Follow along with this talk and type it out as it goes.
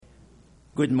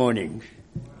Good morning.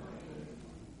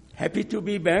 Happy to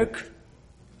be back.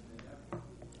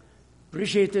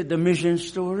 Appreciated the mission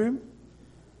story.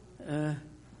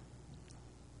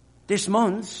 This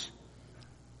month,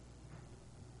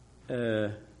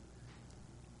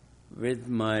 with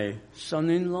my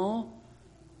son-in-law,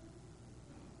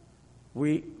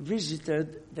 we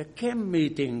visited the camp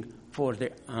meeting for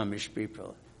the Amish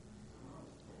people.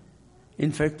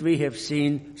 In fact, we have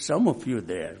seen some of you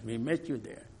there. We met you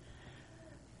there.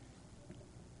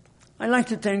 I'd like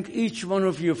to thank each one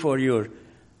of you for your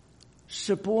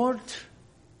support.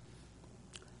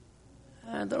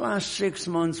 The last 6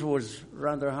 months was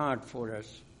rather hard for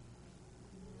us.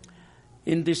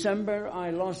 In December,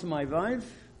 I lost my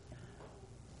wife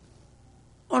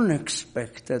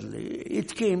unexpectedly.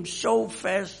 It came so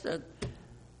fast that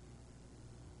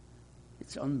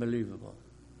it's unbelievable.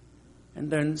 And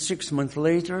then 6 months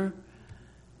later,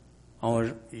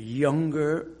 our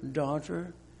younger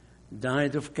daughter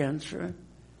died of cancer.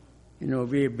 You know,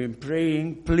 we have been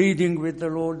praying, pleading with the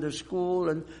Lord, the school,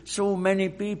 and so many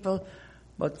people.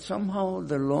 But somehow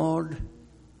the Lord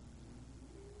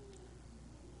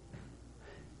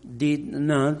did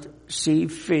not see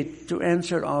fit to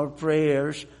answer our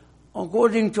prayers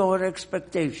according to our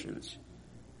expectations.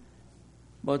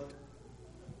 But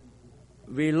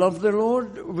we love the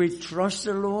Lord, we trust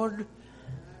the Lord,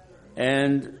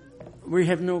 and we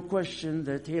have no question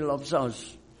that He loves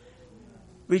us.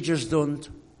 We just don't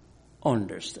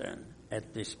understand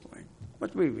at this point,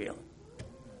 but we will.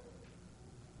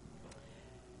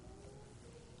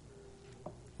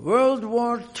 World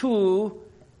War II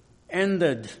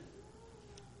ended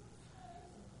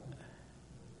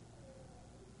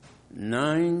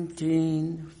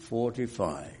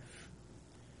 1945.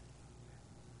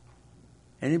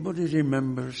 Anybody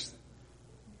remembers?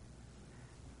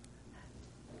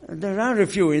 There are a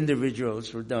few individuals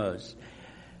who does.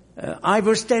 I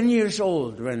was 10 years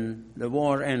old when the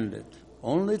war ended,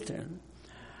 only 10.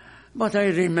 But I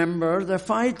remember the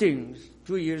fightings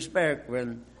 2 years back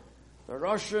when the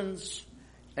Russians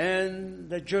and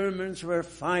the Germans were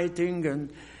fighting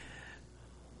and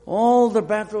all the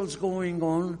battles going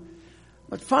on.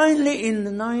 But finally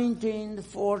in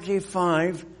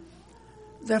 1945,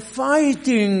 the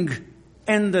fighting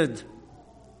ended.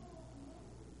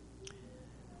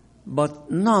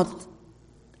 But not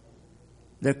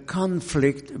the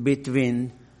conflict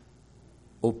between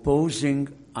opposing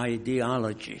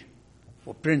ideology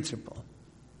or principle.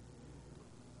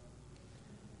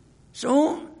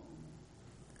 So,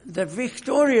 the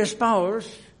victorious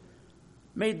powers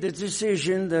made the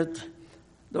decision that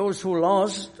those who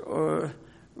lost,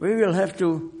 we will have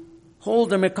to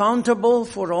hold them accountable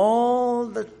for all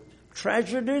the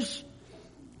tragedies.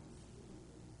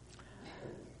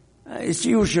 It's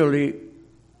usually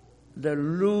the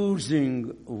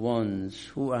losing ones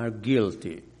who are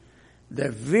guilty.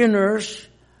 The winners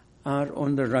are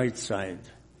on the right side.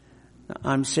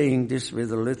 I'm saying this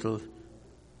with a little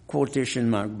quotation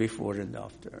mark before and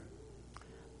after.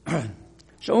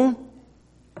 So,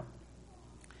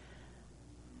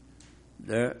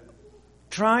 the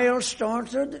trial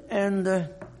started, and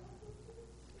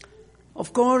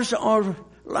of course our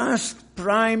last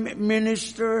prime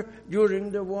minister during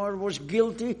the war was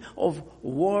guilty of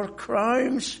war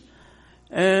crimes,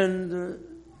 and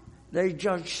they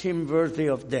judged him worthy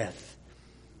of death.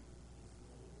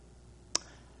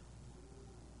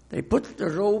 They put the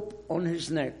rope on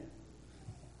his neck.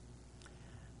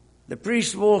 The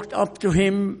priest walked up to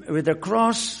him with a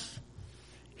cross.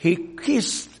 He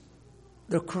kissed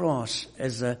the cross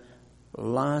as a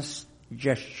last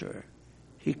gesture.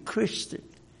 He kissed it.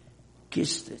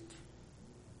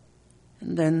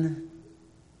 And then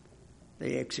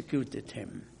they executed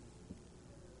him.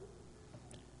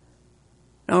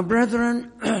 Now,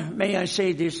 brethren, may I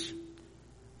say this,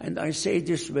 and I say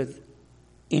this with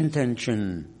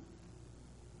intention.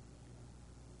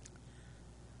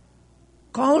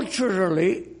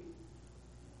 Culturally,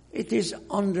 it is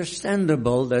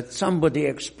understandable that somebody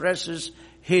expresses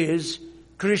his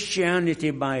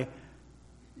Christianity by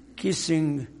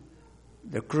kissing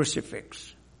the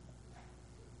crucifix.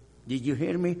 Did you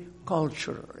hear me?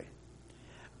 Culturally.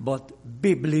 But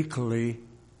biblically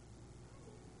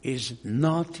is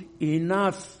not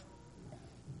enough.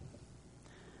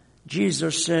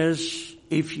 Jesus says,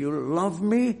 if you love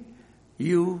me,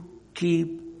 you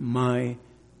keep my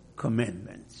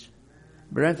commandments.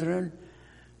 Brethren,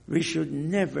 we should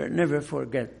never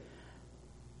forget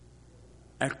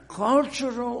a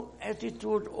cultural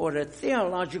attitude or a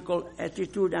theological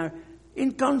attitude are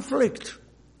in conflict.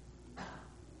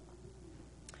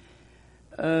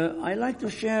 I'd like to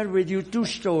share with you two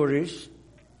stories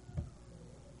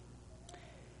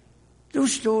Two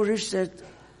stories that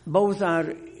both are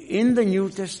in the New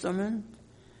Testament.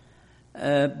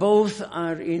 Both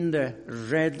are in the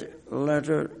red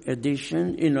letter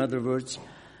edition. In other words,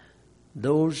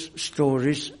 those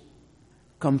stories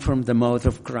come from the mouth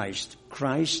of Christ.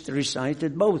 Christ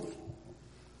recited both.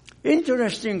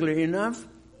 Interestingly enough,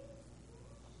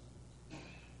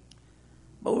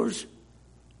 both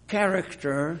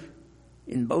characters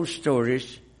in both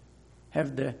stories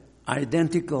have the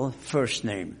identical first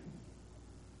name.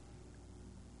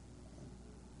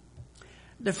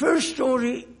 The first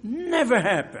story never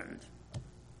happened.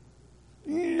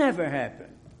 Never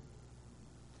happened.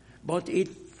 But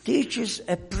it teaches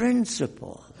a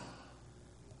principle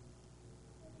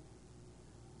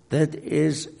that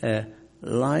is a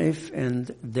life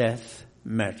and death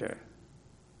matter.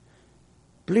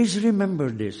 Please remember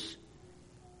this.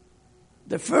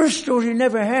 The first story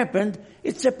never happened.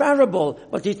 It's a parable,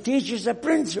 but it teaches a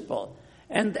principle.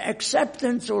 And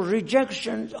acceptance or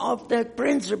rejection of that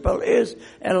principle is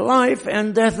a life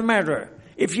and death matter.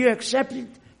 If you accept it,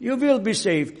 you will be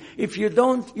saved. If you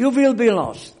don't, you will be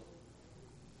lost.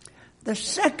 The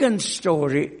second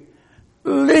story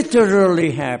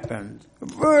literally happened,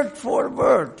 word for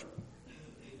word.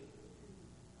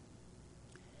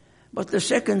 But the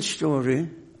second story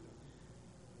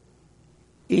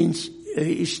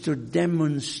is to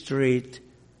demonstrate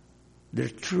the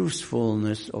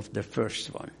truthfulness of the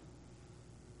first one.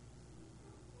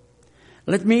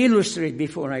 Let me illustrate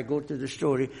before I go to the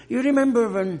story. You remember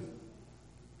when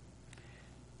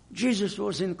Jesus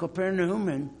was in Capernaum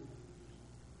and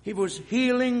he was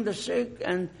healing the sick,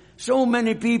 and so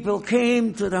many people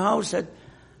came to the house that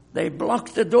they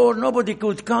blocked the door, nobody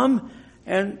could come,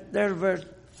 and there were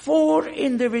 4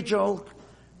 individuals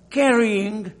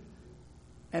carrying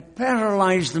a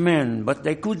paralyzed man, but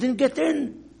they couldn't get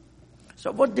in.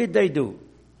 So what did they do?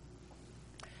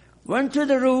 Went to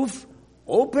the roof,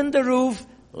 opened the roof,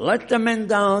 let the men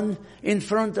down in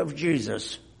front of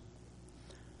Jesus.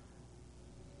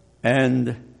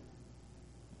 And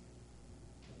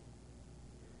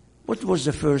what was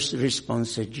the first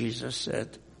response that Jesus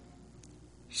said?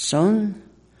 Son,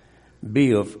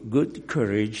 be of good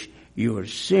courage, your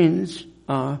sins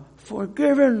are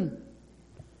forgiven.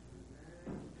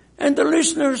 And the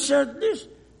listener said,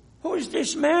 who is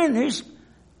this man? He's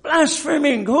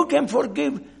blaspheming. Who can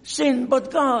forgive sin but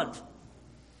God?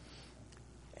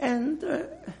 And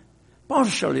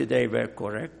partially they were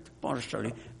correct.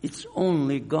 Partially. It's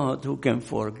only God who can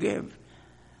forgive.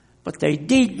 But they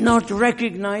did not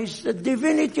recognize the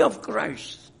divinity of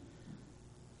Christ.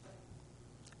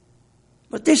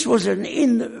 But this was an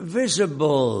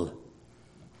invisible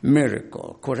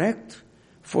miracle, correct?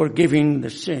 Forgiving the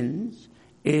sins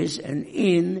is an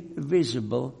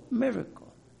invisible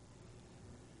miracle.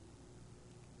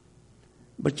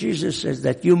 But Jesus says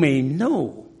that you may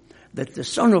know that the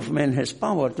Son of Man has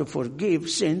power to forgive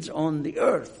sins on the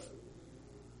earth.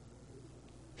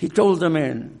 He told the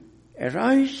man,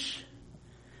 arise,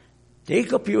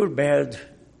 take up your bed,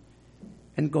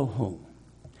 and go home.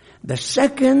 The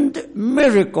second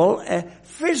miracle, a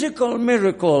physical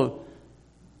miracle,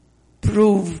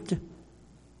 proved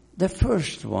the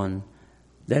first one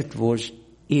that was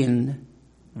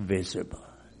invisible.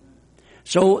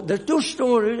 So the two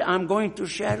stories I'm going to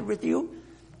share with you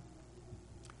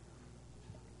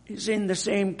is in the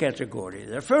same category.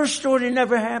 The first story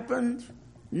never happened,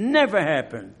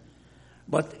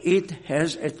 but it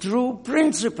has a true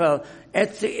principle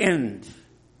at the end.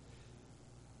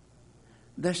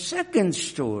 The second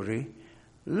story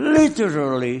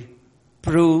literally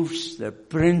proves the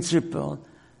principle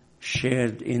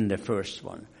shared in the first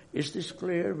one. Is this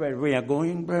clear where we are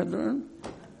going, brethren?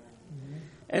 Mm-hmm.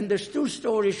 And these two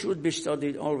stories should be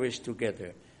studied always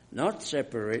together, not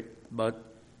separate, but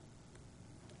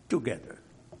together.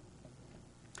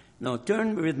 Now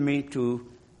turn with me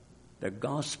to the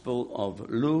Gospel of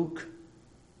Luke,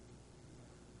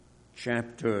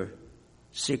 chapter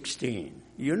 16.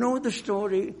 You know the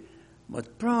story,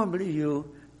 but probably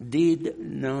you did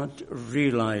not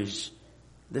realize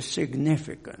the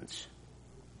significance.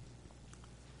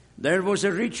 There was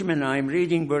a rich man, I'm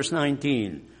reading verse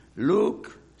 19.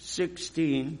 Luke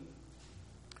 16,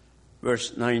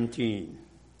 verse 19.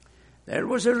 There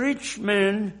was a rich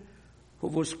man who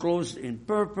was clothed in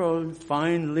purple,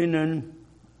 fine linen,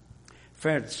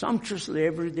 fared sumptuously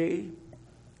every day.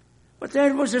 But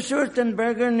there was a certain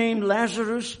beggar named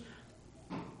Lazarus,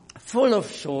 full of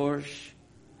sores,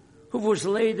 who was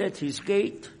laid at his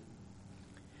gate,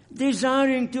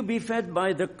 desiring to be fed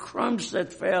by the crumbs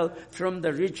that fell from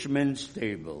the rich man's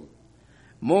table.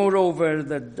 Moreover,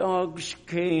 the dogs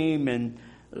came and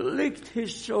licked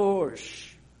his sores.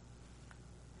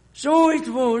 So it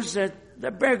was that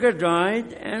the beggar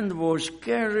died and was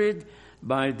carried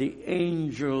by the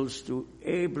angels to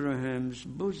Abraham's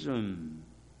bosom.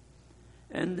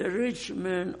 And the rich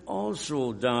man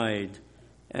also died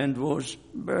and was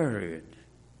buried.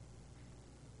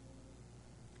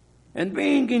 And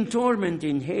being in torment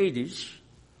in Hades,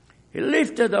 he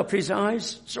lifted up his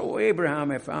eyes, saw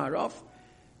Abraham afar off,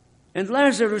 and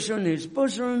Lazarus on his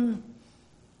bosom,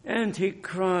 and he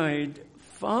cried,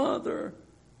 Father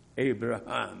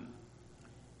Abraham,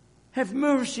 have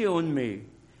mercy on me,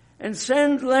 and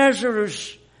send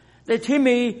Lazarus that he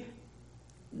may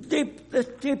dip the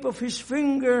tip of his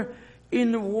finger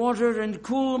in the water and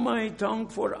cool my tongue,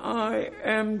 for I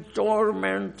am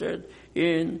tormented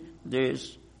in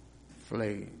this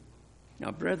flame.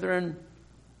 Now, brethren,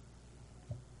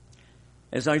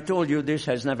 as I told you, this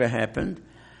has never happened.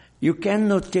 You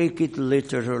cannot take it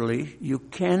literally. You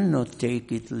cannot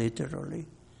take it literally.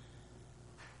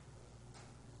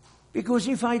 Because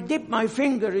if I dip my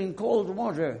finger in cold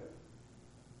water,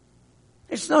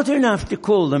 it's not enough to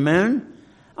cool the man.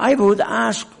 I would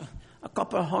ask a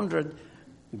couple 100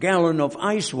 gallons of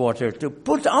ice water to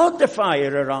put out the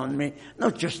fire around me,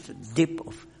 not just a dip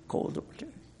of cold water.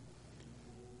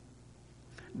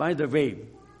 By the way,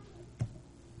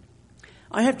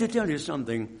 I have to tell you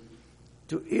something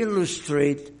to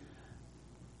illustrate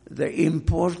the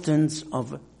importance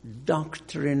of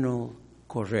doctrinal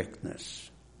correctness.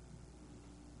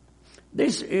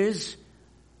 This is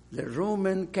the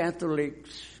Roman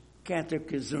Catholic's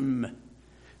Catechism,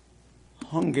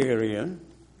 Hungarian.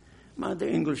 The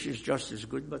English is just as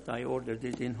good, but I ordered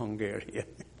it in Hungarian.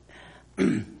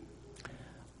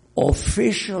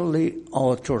 Officially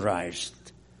authorized.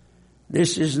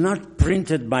 This is not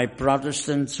printed by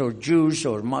Protestants or Jews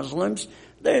or Muslims.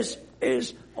 This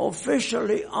is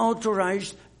officially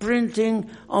authorized printing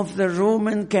of the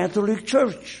Roman Catholic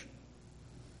Church.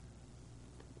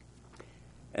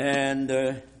 And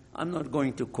I'm not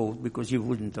going to quote because you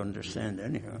wouldn't understand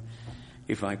anyhow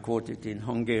if I quote it in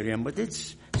Hungarian, but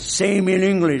it's same in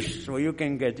English, so you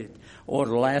can get it. Or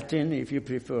Latin, if you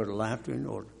prefer Latin,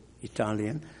 or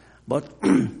Italian. But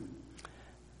there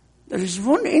is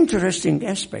one interesting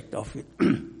aspect of it.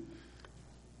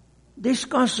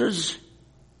 Discusses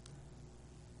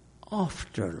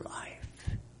afterlife.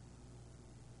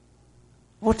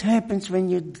 What happens when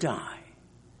you die?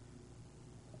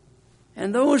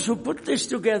 And those who put this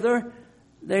together,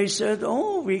 they said,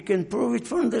 we can prove it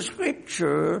from the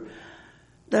scripture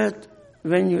that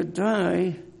when you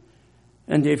die,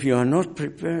 and if you are not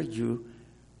prepared, you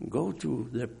go to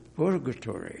the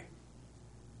purgatory.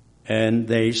 And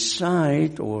they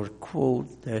cite or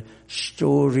quote the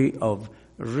story of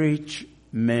rich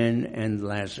men and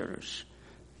Lazarus.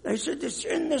 They said it's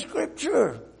in the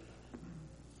scripture.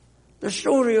 The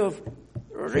story of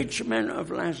rich men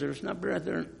of Lazarus. Now,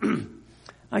 brethren,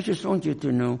 I just want you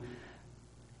to know,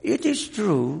 it is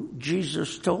true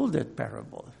Jesus told that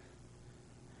parable.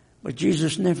 But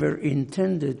Jesus never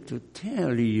intended to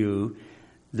tell you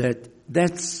that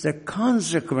that's the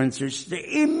consequences,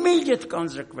 the immediate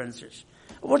consequences.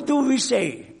 What do we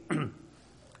say?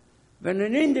 When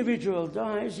an individual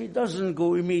dies, he doesn't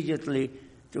go immediately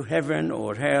to heaven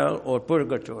or hell or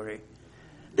purgatory.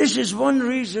 This is one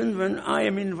reason when I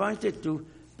am invited to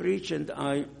preach, and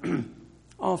I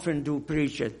often do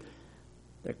preach at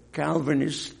the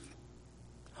Calvinist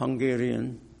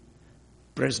Hungarian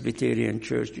Presbyterian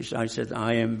churches. I said,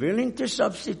 I am willing to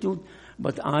substitute,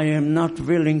 but I am not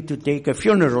willing to take a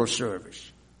funeral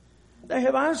service. They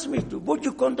have asked me to, would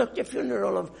you conduct a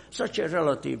funeral of such a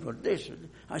relative or this?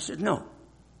 I said, no.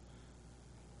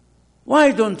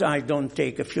 Why don't I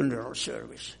take a funeral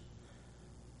service?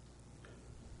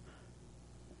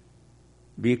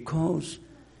 Because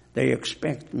they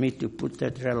expect me to put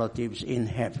that relatives in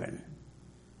heaven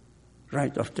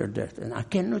right after death, and I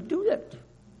cannot do that.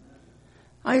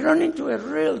 I run into a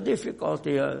real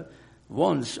difficulty.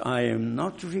 Once, I am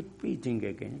not repeating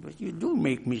again, but you do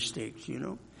make mistakes,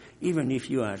 even if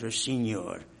you are a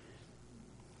senior.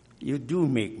 You do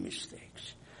make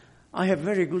mistakes. I have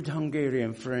very good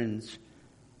Hungarian friends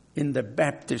in the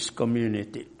Baptist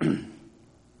community.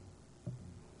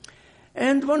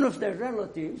 And one of their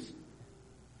relatives,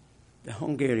 the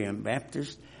Hungarian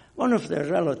Baptist, one of their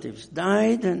relatives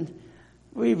died, and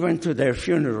we went to their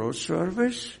funeral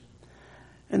service.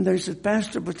 And they said,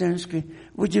 Pastor Butansky,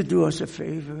 would you do us a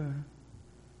favor?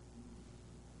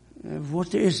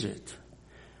 What is it?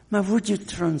 Now, would you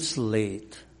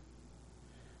translate?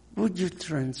 Would you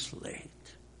translate?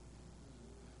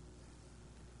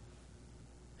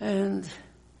 And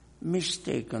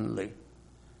mistakenly,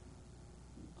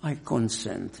 I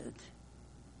consented.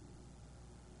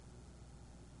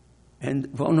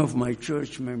 And one of my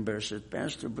church members said,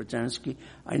 Pastor Botansky,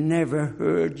 I never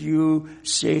heard you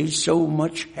say so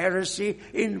much heresy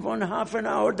in 1/2 an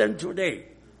hour than today.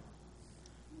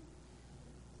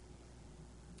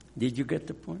 Did you get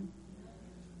the point?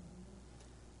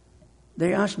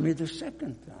 They asked me the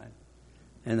second time.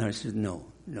 And I said, no.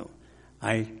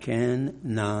 I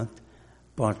cannot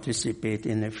participate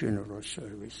in a funeral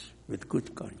service with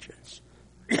good conscience.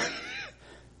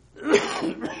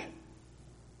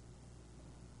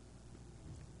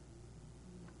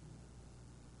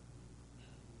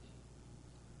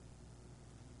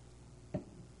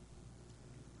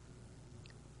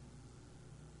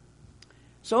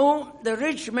 So the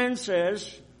rich man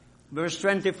says, verse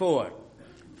 24,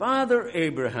 Father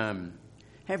Abraham,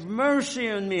 have mercy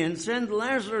on me and send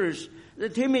Lazarus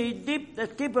that he may dip the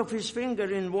tip of his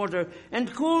finger in water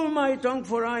and cool my tongue,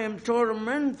 for I am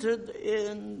tormented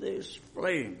in this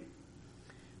flame.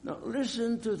 Now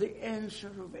listen to the answer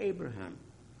of Abraham.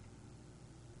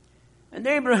 And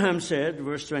Abraham said,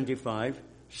 verse 25,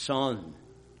 Son,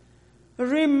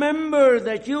 remember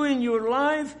that you in your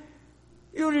life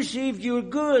you received your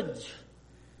goods,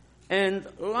 and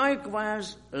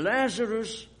likewise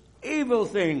Lazarus evil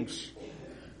things.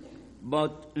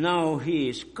 But now he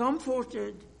is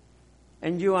comforted,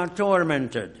 and you are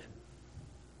tormented.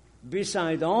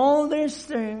 Beside all these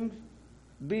things,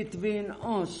 between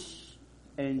us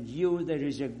and you there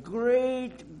is a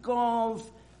great gulf,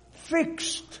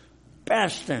 fixed,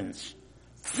 past tense,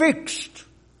 fixed,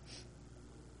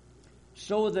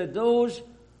 so that those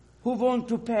who want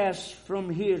to pass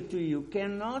from here to you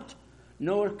cannot,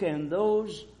 nor can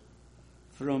those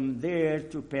from there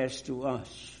to pass to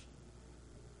us.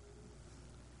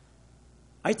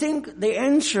 I think the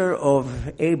answer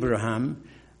of Abraham,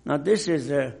 now this is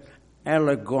an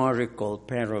allegorical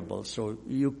parable, so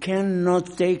you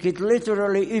cannot take it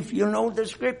literally if you know the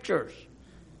scriptures.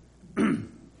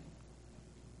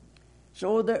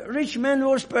 So the rich man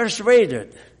was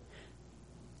persuaded.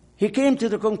 He came to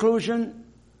the conclusion,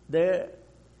 there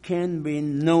can be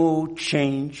no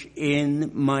change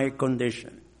in my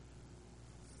condition.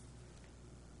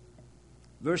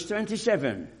 Verse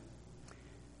 27.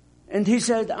 And he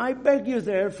said, I beg you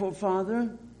therefore,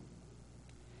 Father,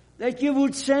 that you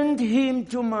would send him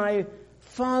to my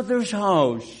father's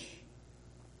house.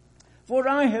 For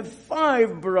I have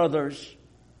 5 brothers,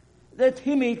 that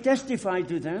he may testify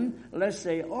to them, lest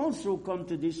they also come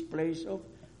to this place of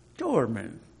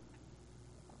torment.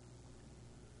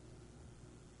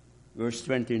 Verse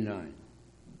 29.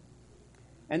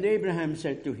 And Abraham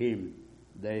said to him,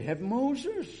 they have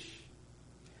Moses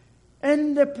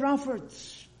and the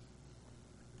prophets.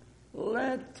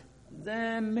 Let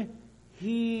them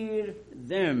hear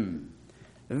them.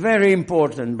 Very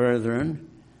important, brethren.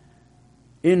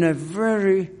 In a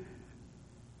very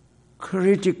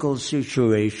critical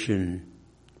situation,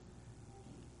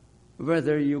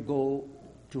 whether you go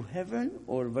to heaven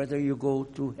or whether you go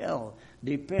to hell,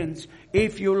 depends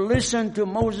if you listen to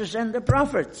Moses and the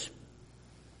prophets.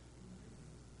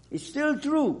 It's still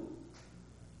true.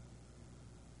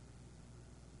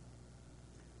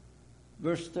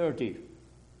 Verse 30.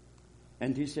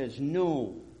 And he says,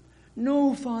 No,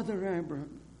 Father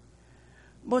Abraham.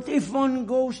 But if one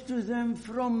goes to them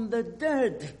from the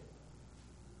dead,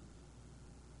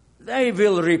 they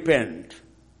will repent.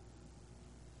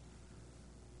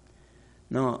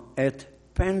 Now, at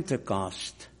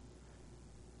Pentecost,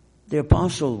 the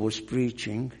apostle was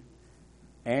preaching,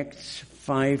 Acts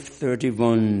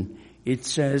 5:31. It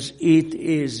says, it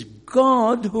is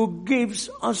God who gives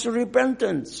us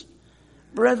repentance.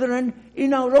 Brethren,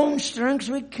 in our own strength,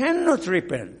 we cannot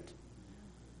repent.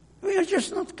 We are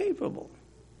just not capable.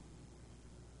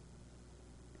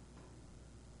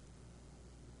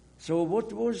 So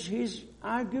what was his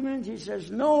argument? He says,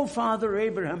 no, Father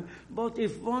Abraham, but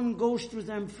if one goes to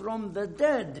them from the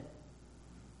dead,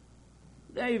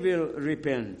 they will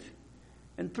repent.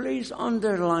 And please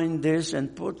underline this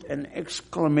and put an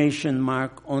exclamation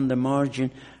mark on the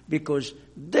margin, because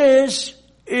this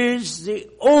is the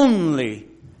only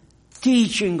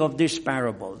teaching of this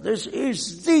parable. This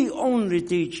is the only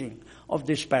teaching of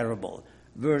this parable.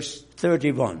 Verse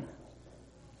 31.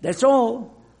 That's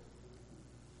all.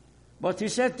 But he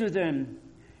said to them,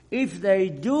 if they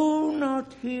do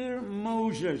not hear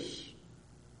Moses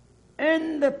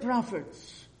and the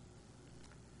prophets,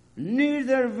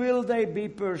 neither will they be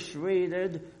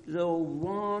persuaded, though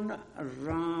one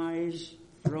rise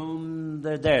from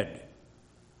the dead.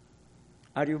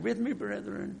 Are you with me,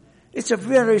 brethren? It's a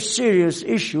very serious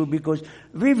issue, because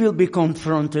we will be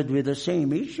confronted with the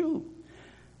same issue.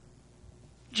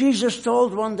 Jesus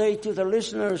told one day to the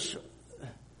listeners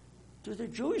to to the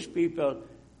Jewish people,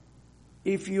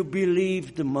 if you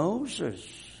believed Moses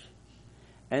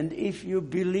and if you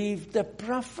believed the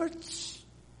prophets,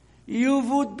 you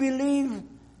would believe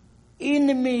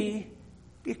in me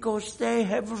because they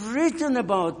have written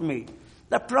about me.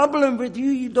 The problem with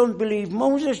you, you don't believe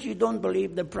Moses, you don't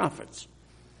believe the prophets.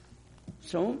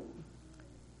 So,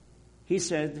 he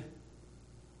said,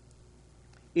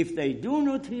 if they do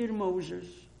not hear Moses,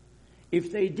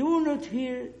 if they do not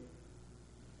hear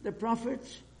the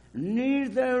prophets,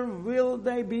 neither will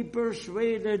they be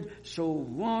persuaded, so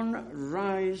one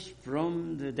rise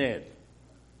from the dead.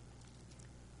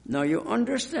 Now you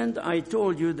understand, I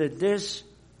told you that this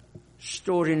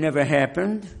story never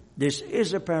happened. This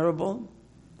is a parable.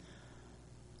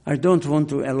 I don't want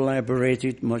to elaborate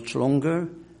it much longer.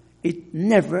 It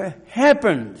never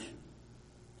happened.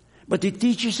 But it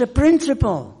teaches a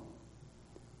principle.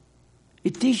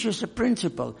 It teaches a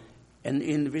principle, an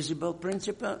invisible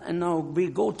principle. And now we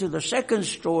go to the second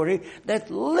story that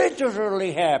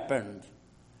literally happened.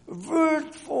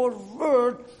 Word for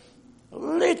word,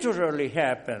 literally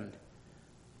happened.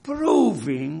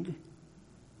 Proving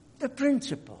the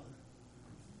principle.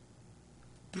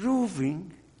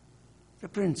 Proving the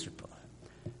principle.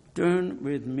 Turn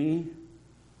with me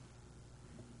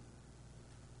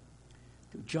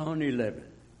to John 11.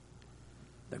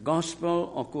 The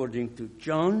Gospel according to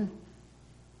John,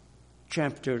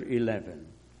 chapter 11.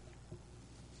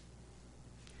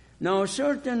 Now a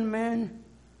certain man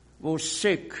was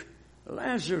sick,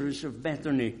 Lazarus of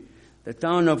Bethany, the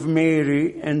town of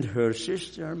Mary and her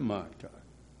sister Martha.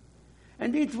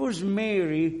 And it was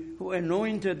Mary who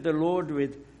anointed the Lord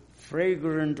with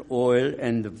fragrant oil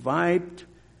and wiped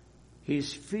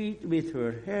his feet with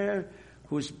her hair,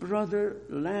 whose brother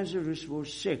Lazarus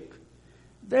was sick.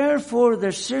 Therefore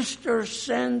the sisters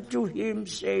sent to him,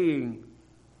 saying,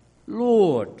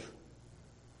 Lord,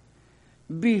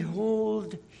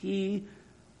 behold, he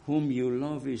whom you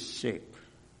love is sick.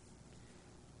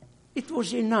 It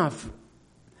was enough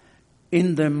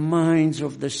in the minds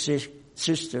of the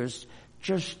sisters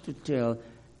just to tell,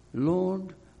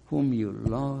 Lord, whom you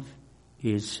love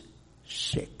is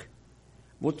sick.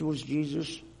 What was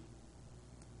Jesus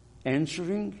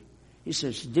answering? He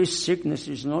says, this sickness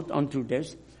is not unto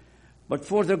death, but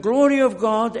for the glory of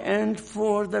God and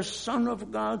for the Son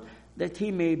of God, that he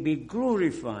may be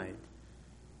glorified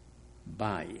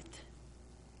by it.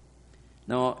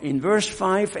 Now, in verse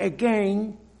 5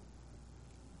 again,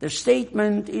 the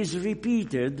statement is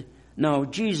repeated. Now,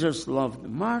 Jesus loved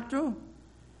Martha,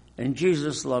 and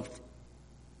Jesus loved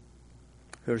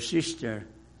her sister,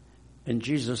 and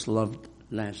Jesus loved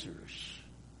Lazarus.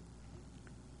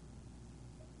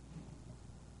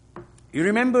 You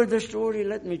remember the story?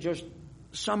 Let me just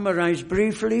summarize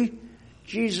briefly.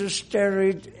 Jesus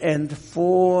tarried, and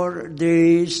 4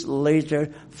 days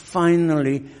later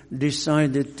finally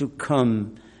decided to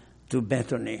come to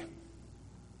Bethany.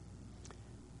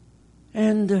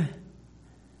 And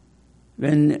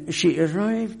when she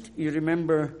arrived, you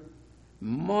remember,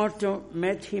 Martha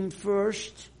met him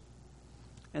first.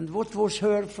 And what was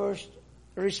her first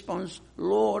response?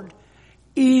 Lord,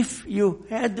 if you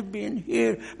had been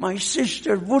here, my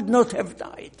sister would not have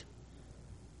died.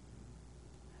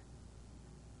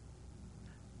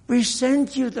 We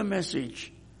sent you the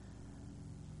message,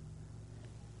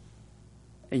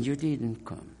 and you didn't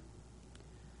come.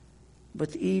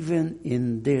 But even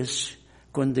in this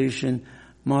condition,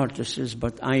 Martha says,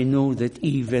 but I know that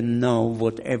even now,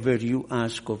 whatever you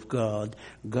ask of God,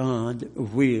 God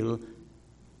will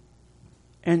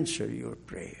answer your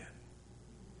prayer.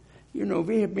 You know,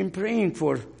 we have been praying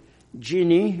for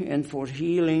Ginny and for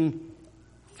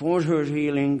her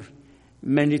healing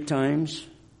many times,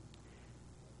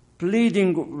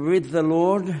 pleading with the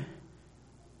Lord,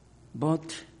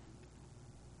 but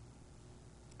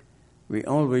we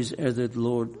always added,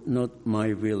 Lord, not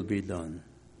my will be done.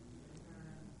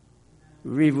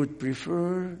 We would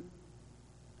prefer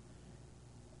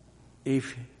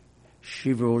if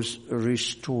she was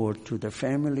restored to the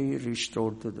family,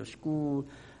 restored to the school,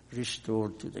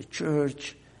 restored to the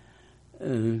church.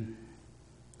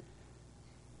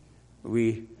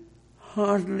 We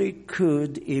hardly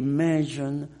could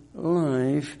imagine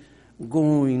life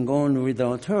going on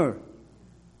without her.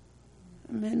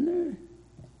 I mean,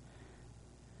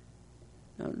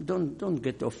 don't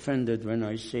get offended when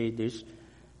I say this.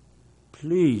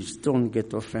 Please don't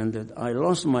get offended. I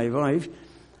lost my wife,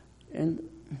 and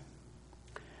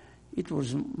it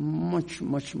was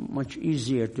much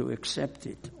easier to accept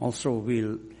it. Also,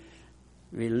 we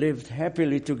lived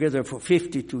happily together for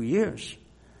 52 years.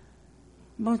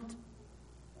 But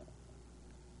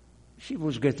she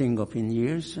was getting up in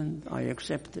years, and I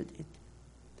accepted it.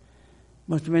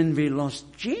 But when we lost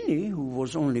Jeannie, who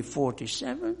was only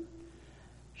 47,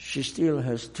 she still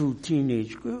has 2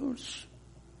 teenage girls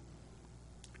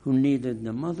who needed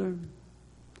the mother.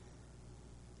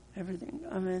 Everything.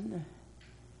 I mean,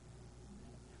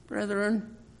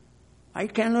 brethren, I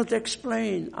cannot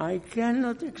explain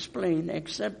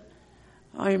except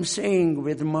I am saying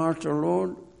with Martha,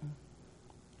 Lord,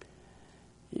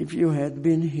 if you had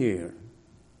been here,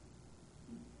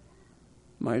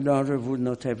 my daughter would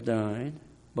not have died,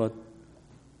 but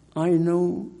I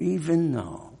know even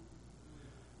now,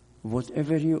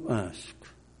 whatever you ask,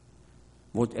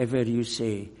 whatever you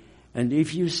say, and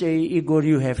if you say, Igor,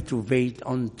 you have to wait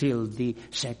until the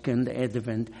second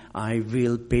advent, I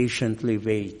will patiently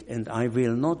wait, and I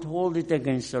will not hold it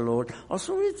against the Lord.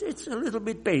 Also, it's a little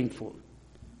bit painful.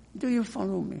 Do you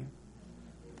follow me?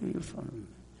 Do you follow me?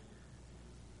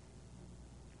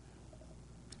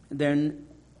 Then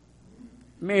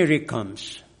Mary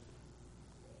comes.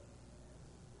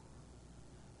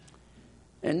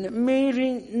 And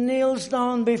Mary kneels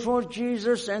down before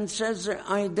Jesus and says the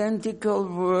identical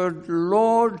word,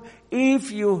 Lord,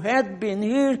 if you had been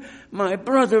here, my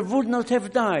brother would not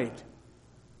have died.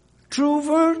 True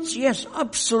words? Yes,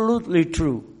 absolutely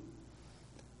true.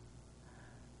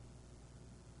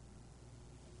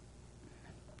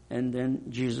 And then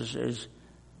Jesus says,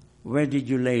 where did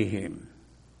you lay him?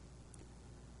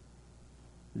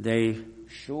 They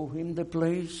show him the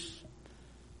place.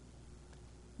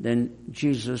 Then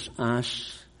Jesus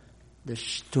asks the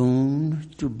stone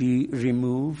to be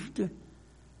removed.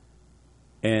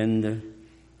 And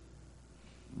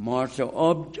Martha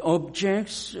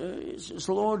objects, says,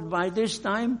 Lord, by this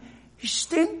time he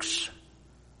stinks.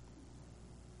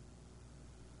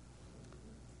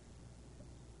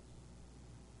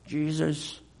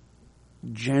 Jesus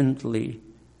gently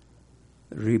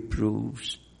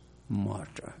reproves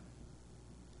Martha,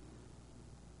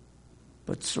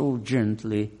 but so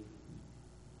gently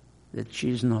that she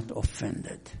is not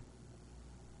offended.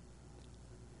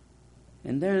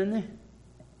 And then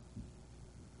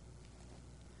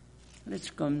let's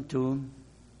come to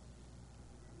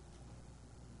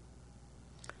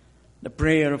the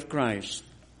prayer of Christ.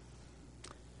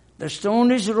 The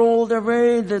stone is rolled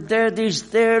away, the dead is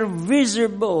there,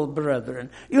 visible, brethren.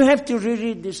 You have to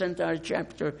reread this entire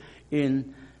chapter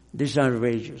in Desire of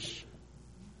Ages.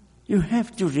 You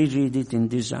have to reread it in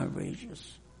Desire of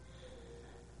Ages.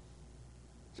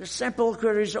 The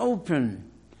sepulchre is open.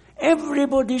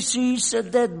 Everybody sees a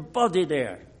dead body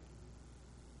there.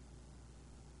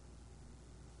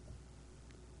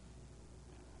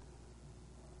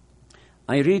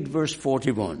 I read verse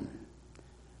 41.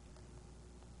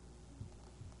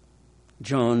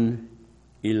 John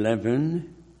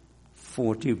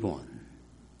 11:41.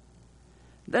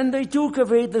 Then they took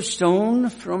away the stone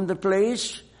from the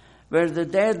place where the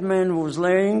dead man was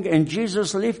laying, and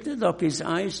Jesus lifted up his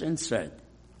eyes and said,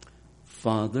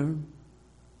 Father,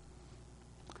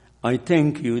 I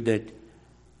thank you that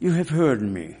you have heard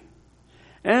me,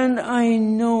 and I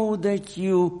know that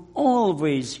you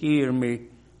always hear me.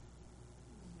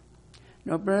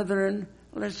 Now, brethren,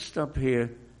 let's stop here.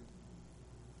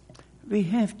 We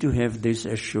have to have this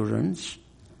assurance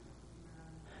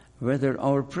whether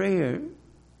our prayer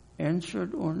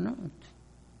answered or not.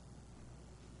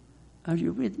 Are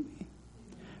you with me?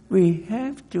 We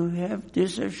have to have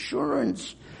this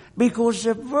assurance because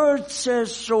the word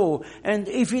says so, and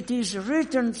if it is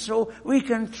written so, we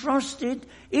can trust it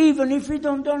even if we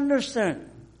don't understand.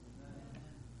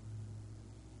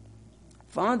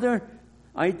 Father,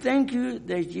 I thank you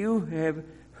that you have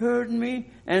heard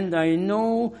me, and I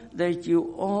know that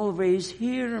you always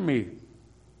hear me.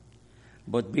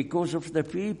 But because of the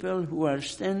people who are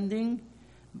standing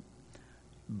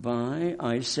by,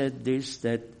 I said this,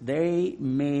 that they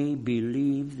may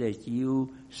believe that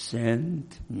you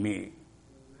sent me.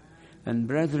 And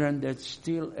brethren, that's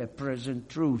still a present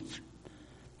truth.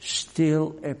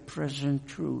 Still a present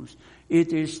truth.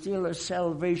 It is still a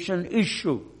salvation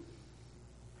issue.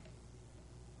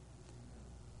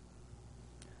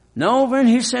 Now when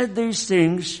he said these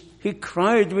things, he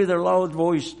cried with a loud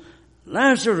voice,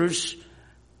 Lazarus,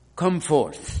 come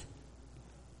forth.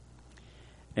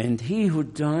 And he who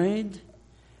died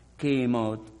came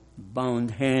out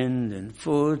bound hand and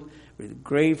foot with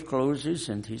grave clothes,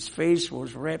 and his face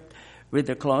was wrapped with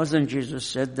a cloth. And Jesus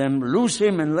said to them, loose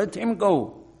him and let him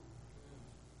go.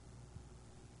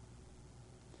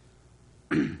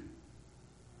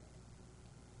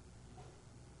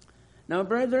 Now,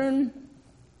 brethren,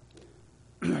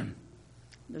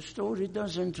 the story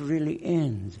doesn't really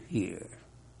end here.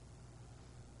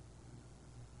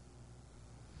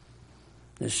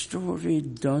 the story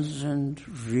doesn't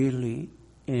really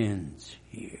end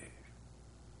here.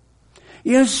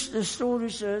 Yes, the story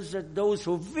says that those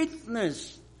who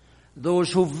witnessed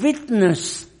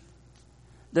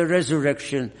the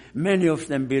resurrection, many of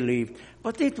them believed.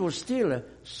 But it was still a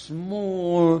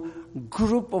small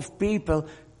group of people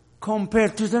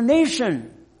compared to the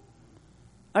nation.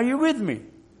 Are you with me?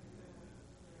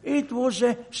 It was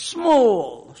a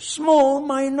small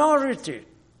minority.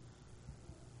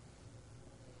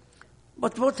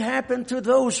 But what happened to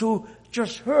those who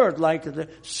just heard, like the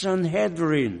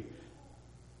Sanhedrin?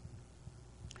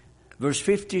 Verse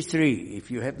 53, if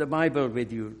you have the Bible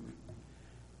with you.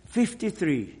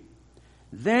 53.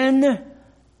 Then,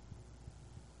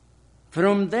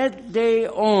 from that day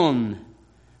on,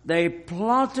 they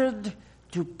plotted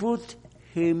to put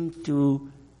him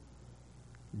to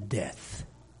death.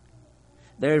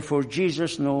 Therefore,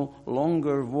 Jesus no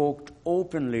longer walked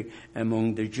openly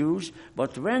among the Jews,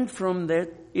 but went from that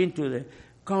into the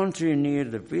country near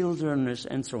the wilderness,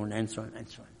 and so on, and so on, and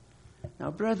so on. Now,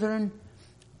 brethren,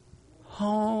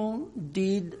 how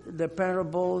did the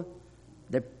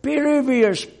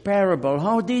previous parable,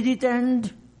 how did it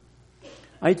end?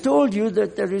 I told you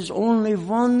that there is only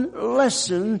one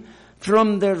lesson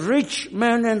from the rich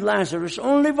man and Lazarus.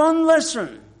 Only one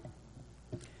lesson.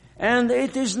 And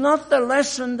it is not the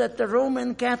lesson that the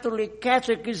Roman Catholic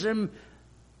Catechism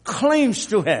claims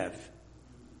to have.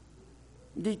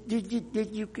 Did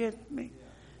you get me?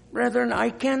 Brethren, I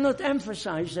cannot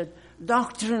emphasize that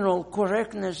doctrinal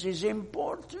correctness is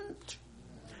important.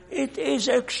 It is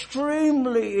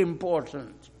extremely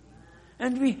important.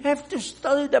 And we have to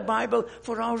study the Bible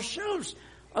for ourselves.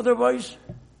 Otherwise,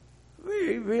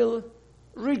 we will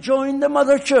rejoin the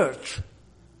mother church.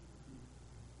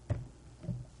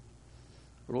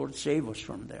 Lord, save us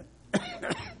from that.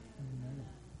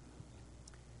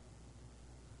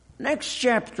 Next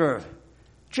chapter,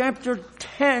 chapter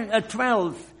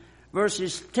 12,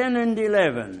 verses 10 and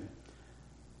 11.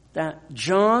 That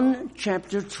John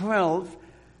chapter 12,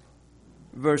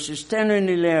 verses 10 and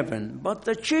 11. But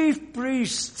the chief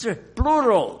priests,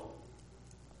 plural,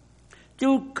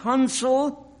 took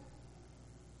counsel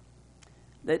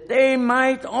that they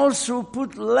might also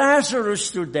put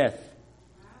Lazarus to death.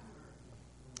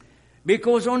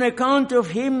 Because on account of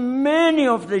him, many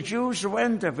of the Jews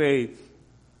went away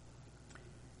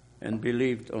and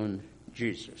believed on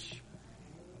Jesus.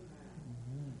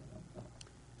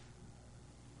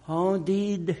 How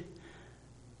did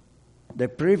the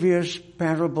previous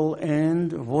parable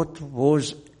end? What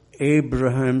was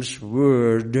Abraham's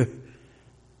word?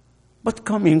 But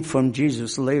coming from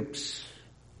Jesus' lips,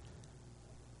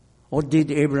 what did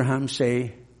Abraham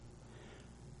say?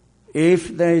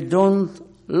 If they don't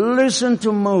listen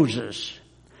to Moses,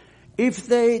 if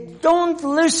they don't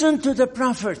listen to the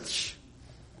prophets,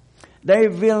 they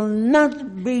will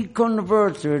not be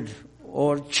converted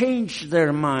or change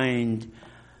their mind,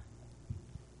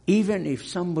 even if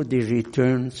somebody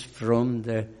returns from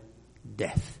the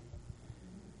death.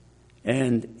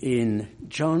 And in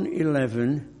John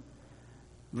 11,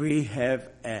 we have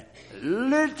a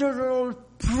literal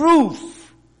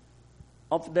proof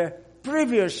of the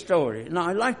previous story. Now,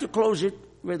 I'd like to close it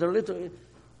with a little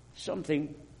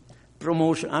something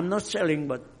promotion. I'm not selling,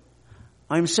 but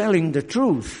I'm selling the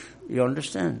truth. You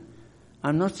understand?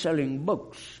 I'm not selling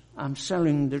books. I'm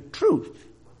selling the truth.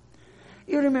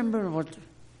 You remember what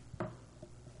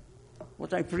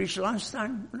I preached last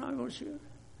time when I was here?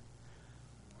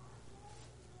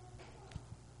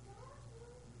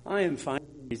 I am fine.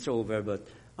 It's over, but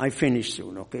I finish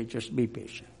soon, okay? Just be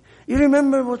patient. You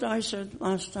remember what I said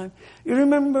last time? You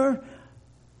remember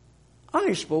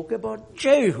I spoke about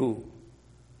Jehu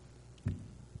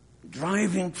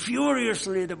driving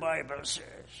furiously, the Bible says.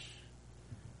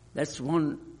 That's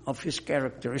one of his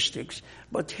characteristics.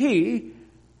 But he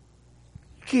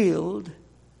killed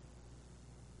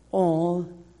all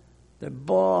the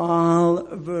Baal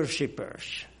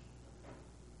worshippers.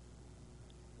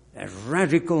 A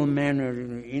radical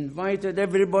manner, invited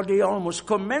everybody, almost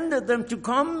commanded them to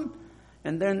come,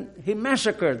 and then he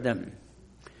massacred them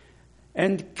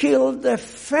and killed the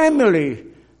family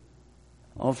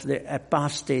of the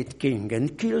apostate king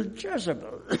and killed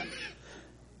Jezebel.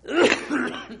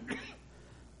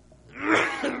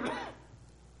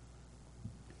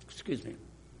 Excuse me.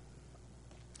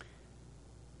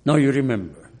 Now you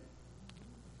remember.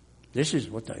 This is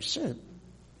what I said.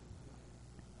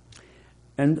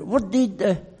 And what did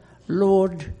the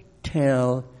Lord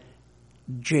tell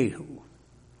Jehu?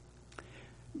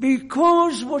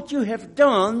 Because what you have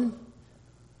done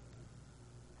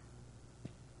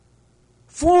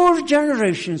 4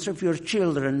 generations of your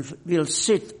children will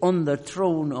sit on the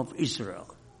throne of Israel.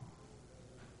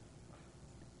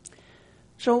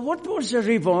 So what was the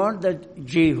reward that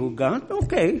Jehu got?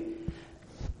 Okay.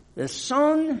 The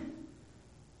son,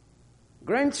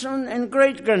 grandson, and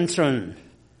great-grandson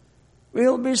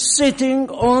will be sitting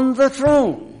on the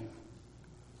throne.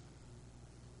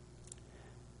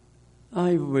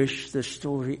 I wish the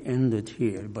story ended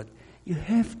here, but you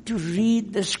have to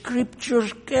read the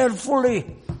scriptures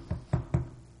carefully.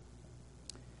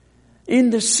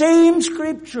 In the same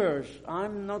scriptures,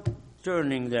 I'm not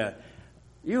turning there.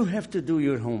 You have to do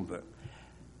your homework.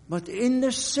 But in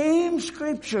the same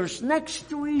scriptures, next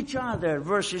to each other,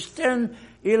 verses 10,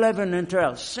 11, and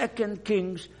 12, 2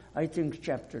 Kings, I think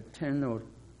chapter 10 or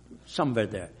somewhere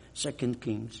there, 2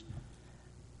 Kings,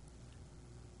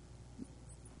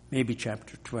 maybe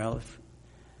chapter 12,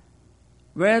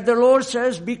 where the Lord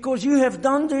says, because you have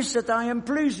done this that I am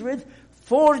pleased with,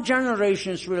 4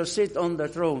 generations will sit on the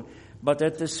throne. But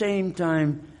at the same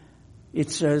time, it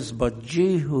says, but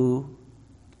Jehu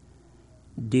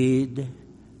did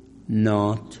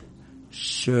not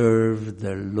serve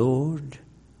the Lord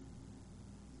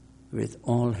with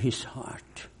all his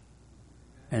heart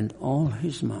and all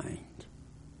his mind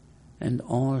and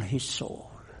all his soul.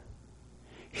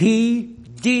 He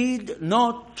did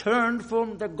not turn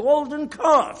from the golden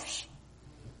calves.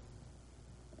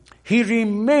 He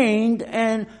remained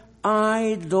an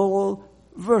idol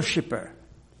worshipper.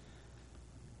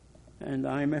 And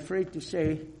I'm afraid to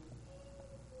say,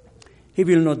 he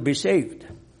will not be saved.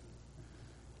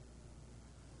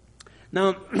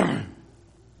 Now,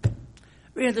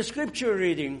 we had a scripture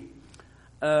reading,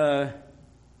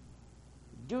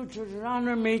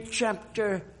 Deuteronomy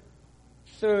chapter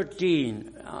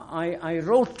 13. I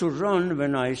wrote to Ron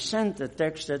when I sent the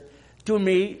text that to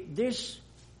me this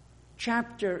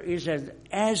chapter is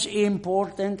as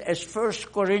important as 1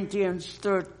 Corinthians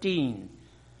 13.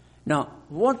 Now,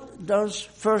 what does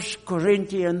 1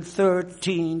 Corinthians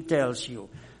 13 tells you?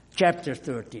 Chapter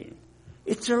 13.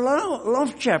 It's a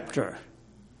love chapter.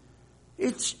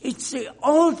 It's the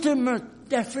ultimate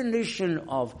definition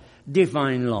of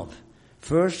divine love.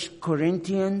 1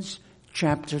 Corinthians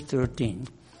chapter 13.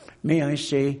 May I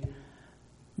say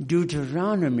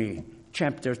Deuteronomy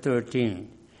chapter 13.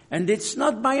 And it's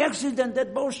not by accident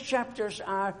that both chapters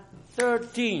are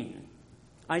 13.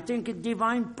 I think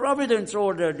divine providence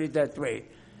ordered it that way.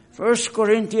 1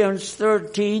 Corinthians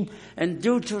 13 and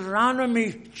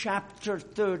Deuteronomy chapter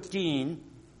 13.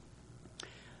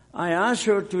 I asked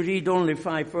her to read only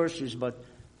 5 verses, but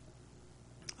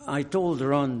I told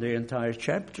Ron the entire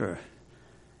chapter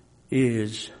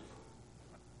is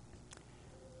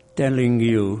telling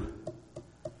you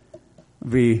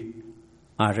we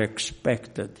are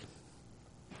expected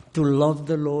to love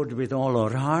the Lord with all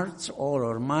our hearts, all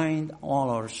our mind, all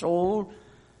our soul.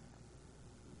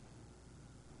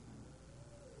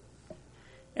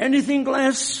 Anything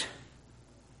less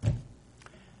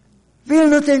will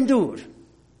not endure.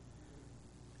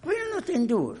 Will not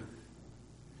endure.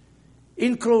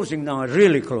 In closing now,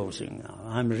 really closing now,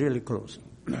 I'm really closing.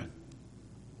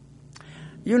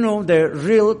 You know, the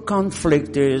real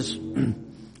conflict is,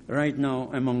 right now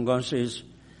among us is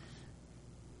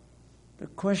the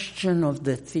question of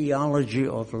the theology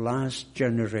of last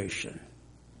generation.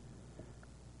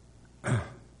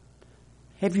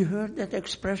 Have you heard that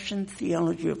expression,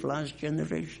 theology of last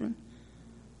generation?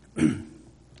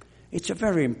 It's a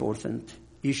very important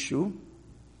issue.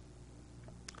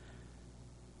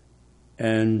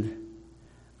 And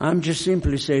I'm just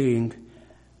simply saying,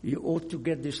 you ought to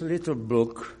get this little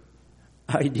book.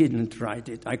 I didn't write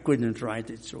it. I couldn't write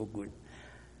it so good.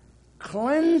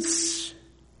 Cleanse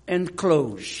and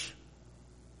Close.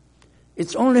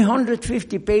 It's only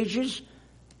 150 pages,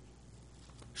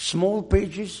 small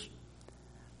pages.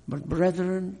 But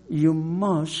brethren, you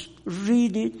must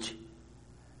read it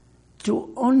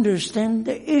to understand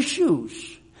the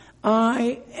issues.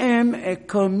 I am a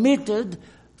committed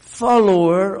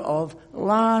follower of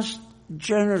last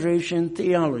generation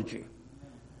theology.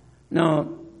 Now,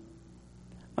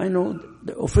 I know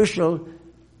the official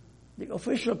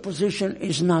position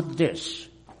is not this.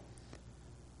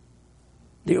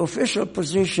 The official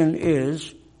position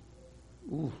is,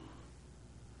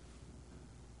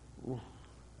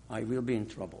 I will be in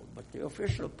trouble, but the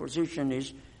official position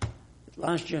is that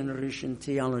last generation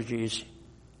theology is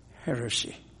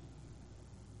heresy.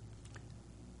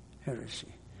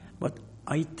 Heresy. But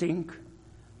I think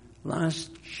last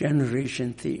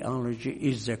generation theology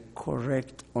is the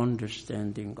correct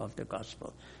understanding of the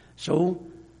gospel. So,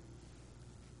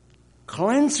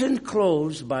 Cleanse and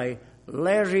Close by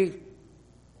Larry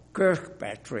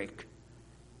Kirkpatrick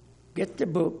Get the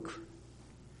book.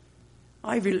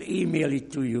 I will email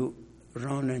it to you,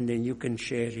 Ron, and then you can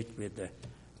share it with the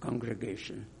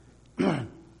congregation.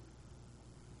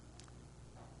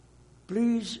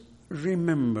 Please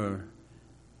remember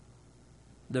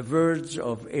the words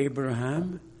of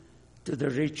Abraham to the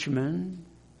rich man.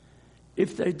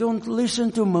 If they don't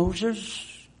listen to Moses,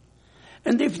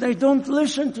 and if they don't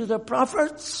listen to the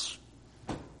prophets,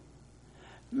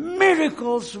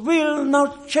 miracles will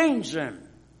not change them.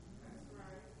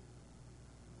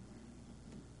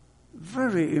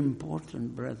 Very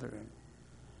important, brethren.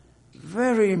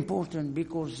 Very important,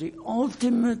 because the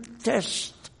ultimate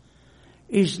test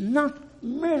is not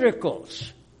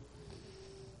miracles.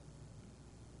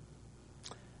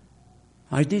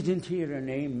 I didn't hear an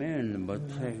amen, but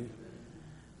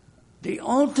the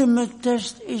ultimate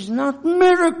test is not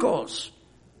miracles.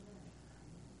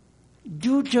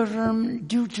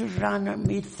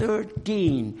 Deuteronomy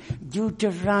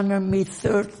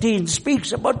 13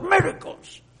 speaks about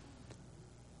miracles.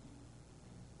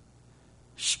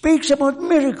 Speaks about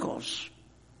miracles.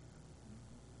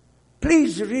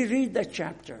 Please reread the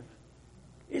chapter.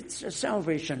 It's a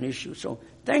salvation issue. So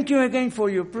thank you again for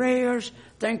your prayers.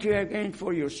 Thank you again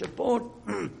for your support.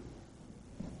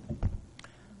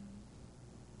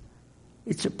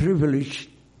 It's a privilege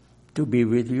to be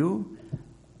with you.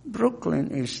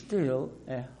 Brooklyn is still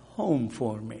a home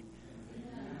for me.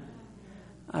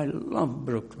 I love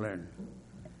Brooklyn.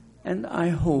 And I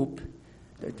hope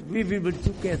that we will be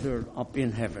together up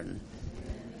in heaven.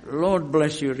 Lord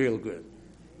bless you real good.